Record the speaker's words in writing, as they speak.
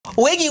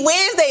Wiggy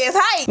Wednesday is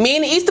hype. Me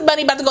and the Easter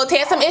Bunny about to go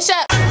tear some ish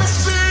up.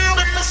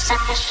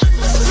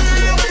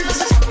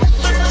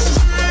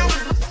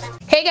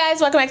 Hey guys,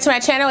 welcome back to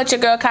my channel. It's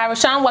your girl KIE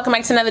RASHON. Welcome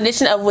back to another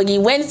edition of Wiggy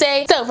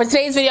Wednesday. So for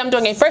today's video, I'm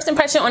doing a first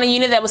impression on a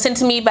unit that was sent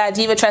to me by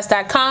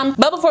Divatress.com.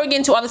 But before we get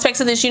into all the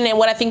specs of this unit and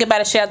what I think about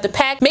it straight out the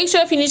pack, make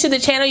sure if you're new to the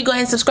channel, you go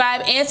ahead and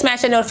subscribe and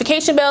smash that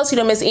notification bell so you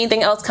don't miss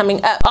anything else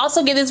coming up.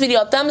 Also, give this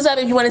video a thumbs up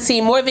if you want to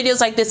see more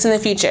videos like this in the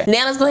future.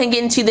 Now let's go ahead and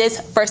get into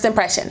this first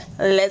impression.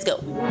 Let's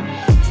go.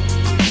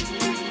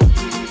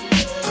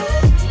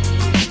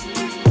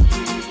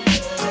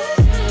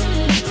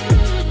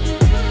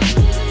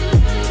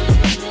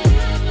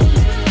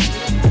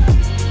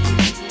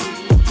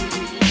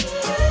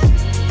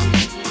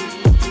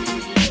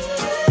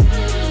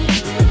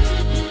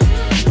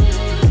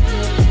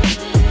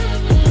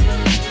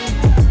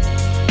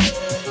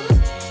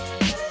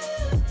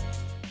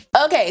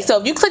 Okay, so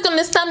if you clicked on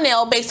this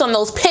thumbnail based on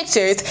those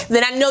pictures,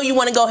 then I know you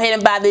want to go ahead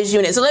and buy this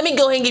unit. So let me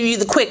go ahead and give you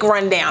the quick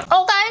rundown.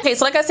 Okay,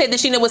 so like I said,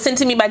 this unit was sent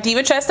to me by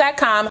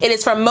Divatress.com. It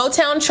is from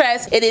Motown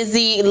Tress. It is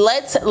the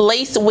Let's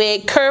Lace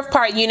Wig Curve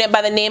Part unit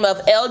by the name of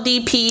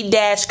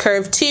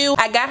LDP-Curve2.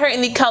 I got her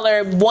in the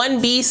color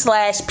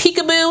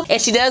 1B/PeekABoo, and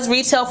she does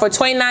retail for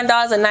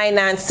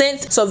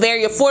 $29.99, so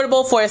very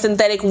affordable for a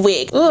synthetic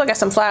wig. Ooh, I got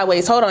some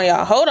flyaways. Hold on,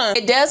 y'all. Hold on.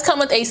 It does come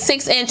with a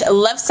 6-inch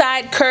left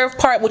side curve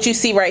part, which you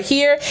see right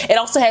here. It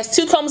also has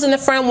 2 combs in the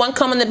front, 1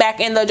 comb in the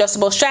back, and the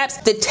adjustable straps.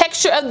 The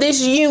texture of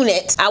this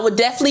unit, I would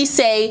definitely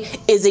say,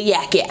 is a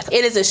yak.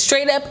 It is a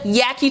straight up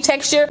yacky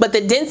texture, but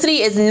the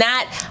density is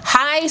not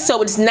high,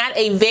 so it's not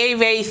a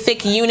very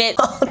thick unit.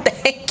 Oh,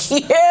 thank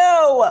you.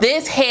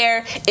 This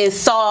hair is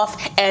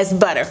soft as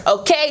butter,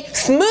 okay?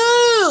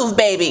 Smooth,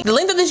 baby. The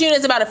length of this unit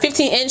is about a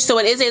 15-inch, so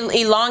it is an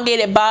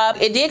elongated bob.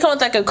 It did come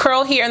with like a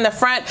curl here in the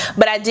front,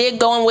 but I did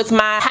go in with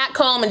my hot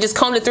comb and just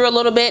combed it through a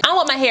little bit. I don't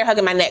want my hair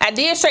hugging my neck. I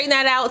did straighten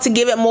that out to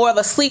give it more of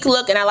a sleek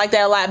look, and I like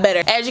that a lot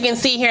better. As you can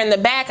see here in the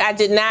back, I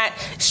did not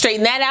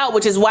straighten that out,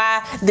 which is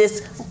why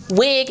this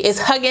wig is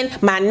hugging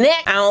my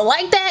neck. I don't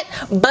like that,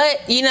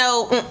 but you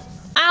know,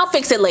 I'll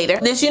fix it later.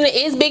 This unit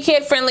is big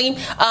head friendly,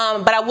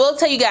 but I will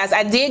tell you guys,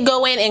 I did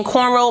go in and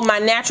cornrow my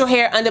natural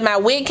hair under my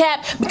wig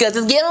cap because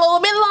it's getting a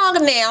little bit longer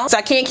now, so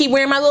I can't keep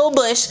wearing my little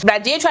bush. But I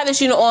did try this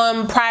unit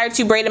on prior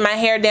to braiding my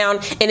hair down,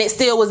 and it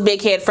still was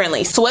big head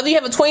friendly. So whether you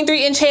have a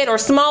 23-inch head or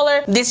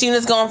smaller, this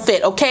unit's gonna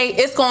fit, okay?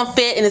 It's gonna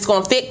fit, and it's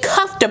gonna fit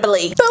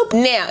comfortably. Boop.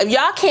 Now, if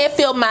y'all can't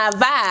feel my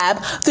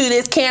vibe through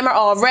this camera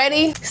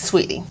already,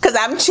 sweetie, because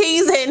I'm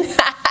cheesing.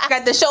 I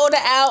got the shoulder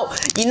out.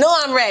 You know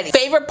I'm ready.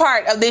 Favorite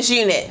part of this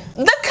unit?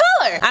 The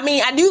color. I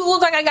mean, I do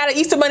look like I got an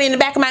Easter bunny in the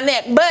back of my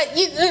neck, but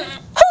who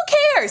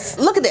cares?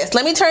 Look at this.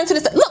 Let me turn to the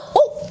side. Look.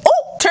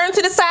 Oh, turn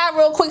to the side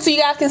real quick so you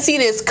guys can see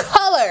this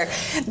color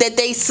that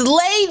they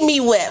slayed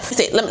me with.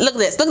 See, look at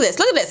this. Look at this.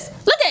 Look at this.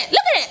 Look at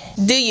it.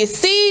 Do you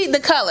see the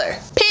color?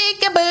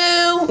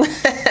 PeekABoo.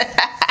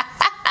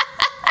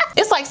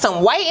 It's like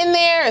some white in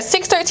there, a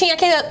 613.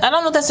 I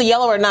don't know if that's a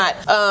yellow or not.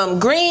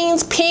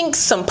 Greens, pinks,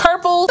 some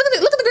purple. Look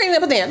at the green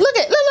up in there. Look.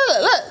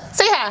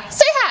 Say hi.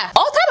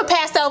 All type of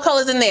pastel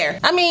colors in there.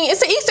 I mean,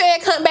 it's an Easter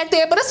egg hunt back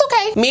there, but it's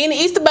okay. Me and the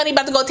Easter bunny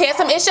about to go tear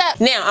some ish up.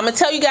 Now, I'm gonna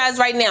tell you guys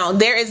right now,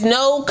 there is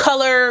no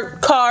color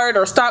card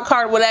or stock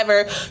card,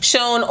 whatever,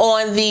 shown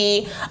on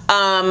the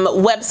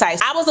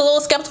website. I was a little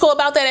skeptical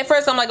about that at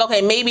first. I'm like,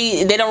 okay,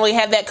 maybe they don't really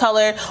have that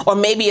color, or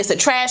maybe it's a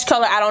trash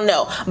color. I don't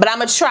know, but I'm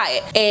gonna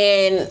try it.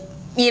 And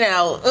you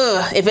know,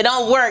 if it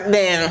don't work,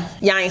 then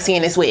y'all ain't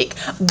seeing this wig.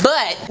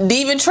 But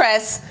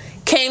Divatress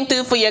came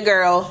through for your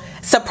girl.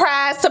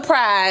 Surprise,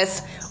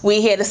 surprise,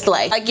 we here to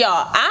slay. Like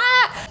y'all,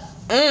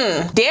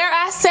 dare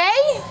I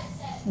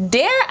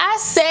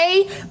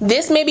say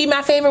this may be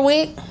my favorite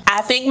wig?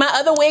 I think my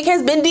other wig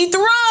has been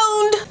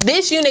dethroned.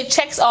 This unit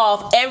checks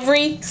off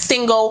every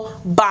single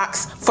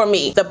box for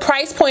me. The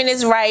price point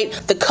is right,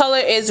 the color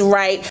is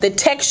right, the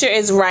texture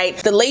is right,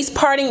 the lace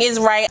parting is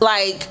right,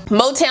 like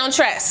Motown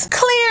Tress.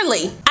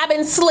 Clearly, I've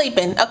been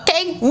sleeping,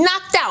 okay?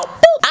 Knocked out.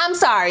 Boop. I'm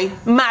sorry,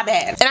 my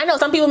bad. And I know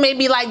some people may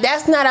be like,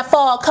 that's not a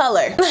fall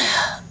color.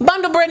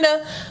 Bundle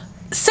Brenda,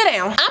 sit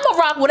down. I'm gonna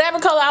rock whatever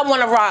color I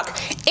wanna rock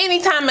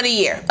any time of the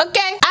year,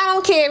 okay? I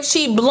don't care if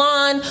she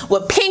blonde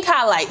with pink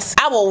highlights.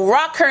 I will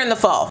rock her in the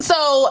fall.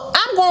 So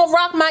I'm gonna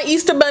rock my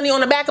Easter bunny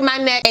on the back of my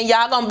neck, and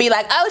y'all gonna be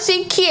like, oh,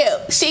 she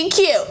cute. She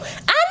cute.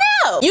 I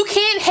know. You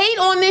can't hate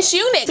on this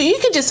unit. So you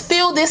can just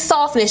feel this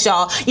softness,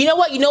 y'all. You know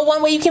what? You know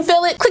one way you can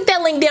feel it? Click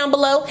that link down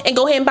below and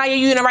go ahead and buy your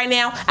unit right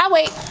now. I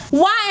wait.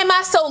 Why am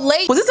I so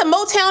late? Was this a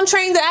Motown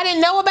train that I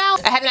didn't know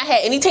about? I have not had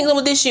any tingling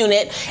with this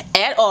unit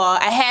at all.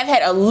 I have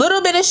had a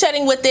little bit of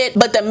shedding with it,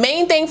 but the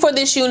main thing for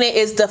this unit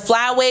is the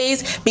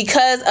flyaways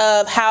because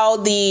of how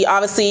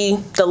obviously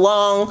the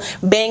long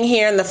bang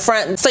hair in the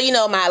front. So you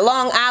know, my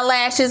long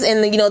eyelashes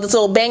and the, you know, this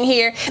little bang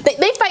hair,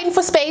 they fighting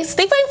for space.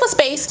 They fighting for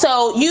space.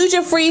 So use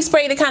your freeze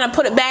spray to kind of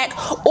put it back,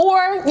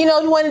 or you know,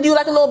 you want to do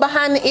like a little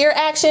behind the ear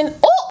action.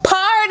 Oh,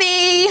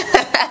 party!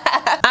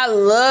 I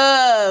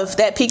love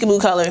that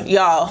PeekABoo color,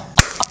 y'all.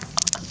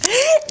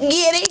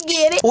 Get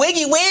it.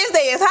 Wiggy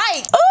Wednesday is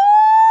hype.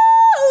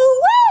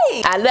 Ooh,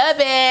 wait. I love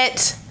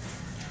it.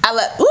 I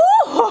love,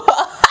 ooh.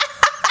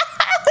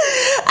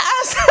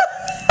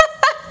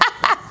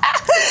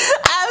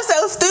 I'm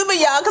so stupid,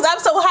 y'all, because I'm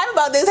so hyped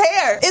about this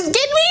hair. It's getting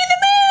me in the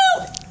mood.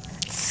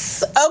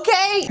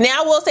 Okay,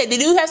 now I will say they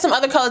do have some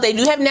other colors. They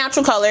do have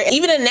natural color.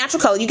 Even in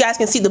natural color, you guys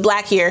can see the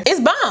black here. It's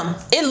bomb.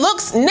 It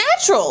looks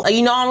natural.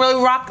 You know, I don't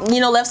really rock, you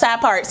know, left side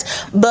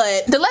parts,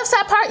 but the left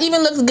side part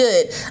even looks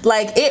good.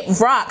 Like, it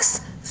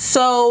rocks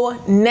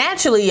so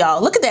naturally,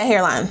 y'all. Look at that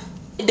hairline.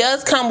 It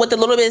does come with a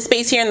little bit of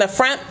space here in the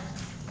front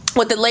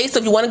with the lace, so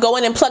if you want to go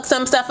in and pluck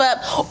some stuff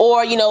up,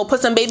 or, you know,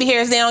 put some baby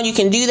hairs down, you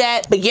can do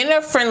that.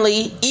 Beginner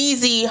friendly,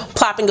 easy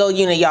plop and go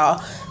unit,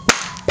 y'all.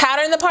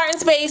 Powder in the parting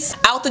space,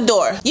 out the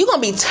door. You're gonna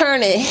be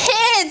turning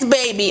heads,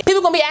 baby.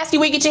 People gonna be asking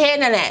you where you get your hair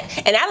done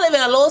at. And I live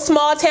in a little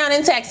small town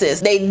in Texas.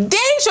 They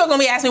dang sure gonna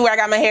be asking me where I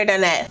got my hair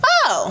done at.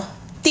 Oh,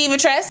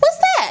 Divatress, what's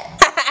that?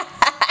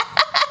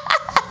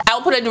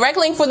 I'll put a direct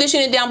link for this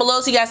unit down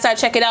below so you guys start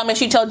check it out. Make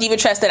sure you tell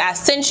Divatress that I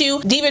sent you.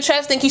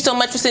 Divatress, thank you so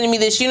much for sending me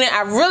this unit.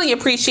 I really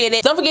appreciate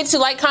it. Don't forget to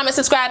like, comment,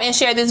 subscribe, and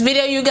share this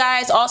video, you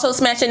guys. Also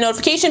smash that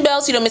notification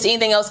bell so you don't miss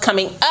anything else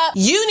coming up.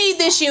 You need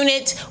this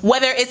unit,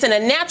 whether it's in a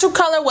natural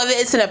color, whether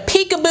it's in a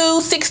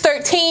PeekABoo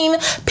 613,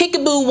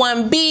 PeekABoo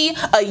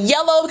 1B, a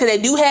yellow, because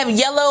they do have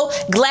yellow.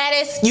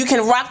 Gladys, you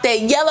can rock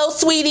that yellow,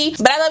 sweetie.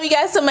 But I love you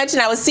guys so much,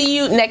 and I will see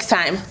you next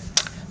time.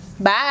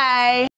 Bye.